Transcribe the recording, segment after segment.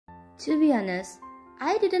To be honest,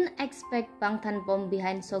 I didn't expect Bangtan bomb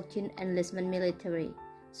behind Seokjin enlistment military.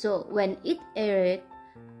 So when it aired,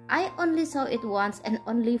 I only saw it once and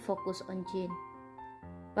only focused on Jin.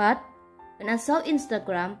 But when I saw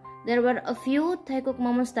Instagram, there were a few Taekook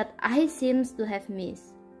moments that I seems to have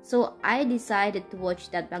missed. So I decided to watch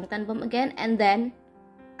that Bangtan bomb again, and then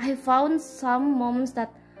I found some moments that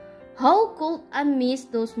how could I miss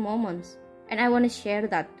those moments? And I want to share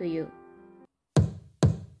that to you.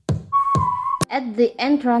 At the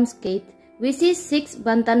entrance gate, we see 6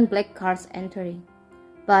 Bangtan black cars entering.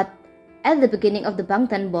 But at the beginning of the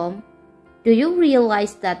Bangtan bomb, do you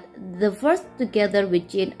realize that the first together with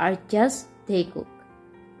Jin are just Taekook?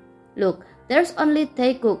 Look, there's only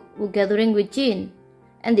Taekook who gathering with Jin,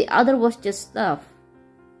 and the other was just stuff.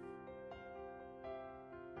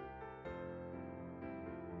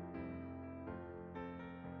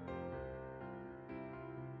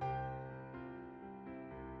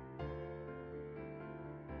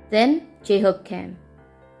 Then J-Hope came.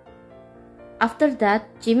 After that,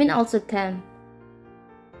 Jimin also came.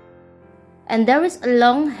 And there is a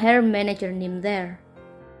long-haired manager named there.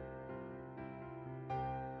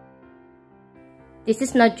 This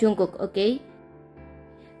is not Jungkook, okay?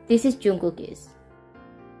 This is Jungkook is.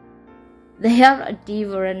 They are a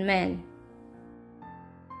different man.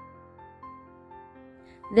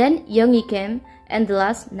 Then Youngie came, and the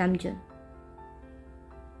last Namjoon.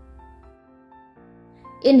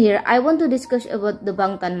 In here, I want to discuss about the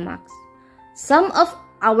Bangtan marks. Some of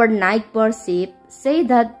our night worship say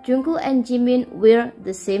that Jungkook and Jimin wear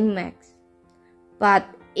the same mask. But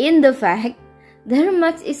in the fact, their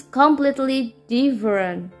mask is completely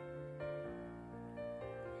different.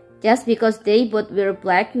 Just because they both wear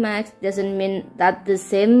black masks doesn't mean that the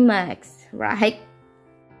same mask, right?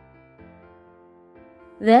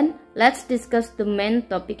 Then, let's discuss the main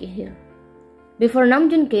topic here. Before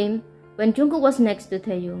Namjoon came, when Jungkook was next to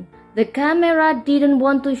Taehyung, the camera didn't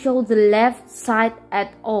want to show the left side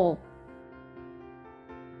at all.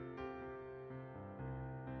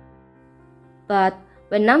 But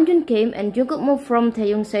when Namjoon came and Jungkook moved from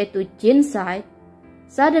Taehyung's side to Jin's side,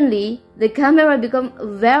 suddenly the camera became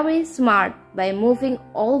very smart by moving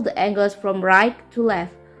all the angles from right to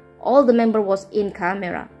left. All the member was in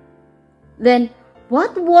camera. Then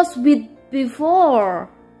what was with before?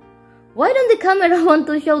 Why don't the camera want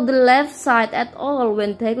to show the left side at all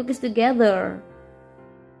when Taekook is together?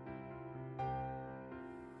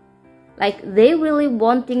 Like they really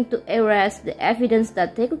wanting to erase the evidence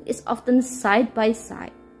that Taekook is often side by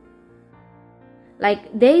side.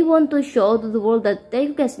 Like they want to show to the world that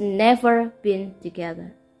Taekook has never been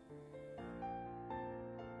together.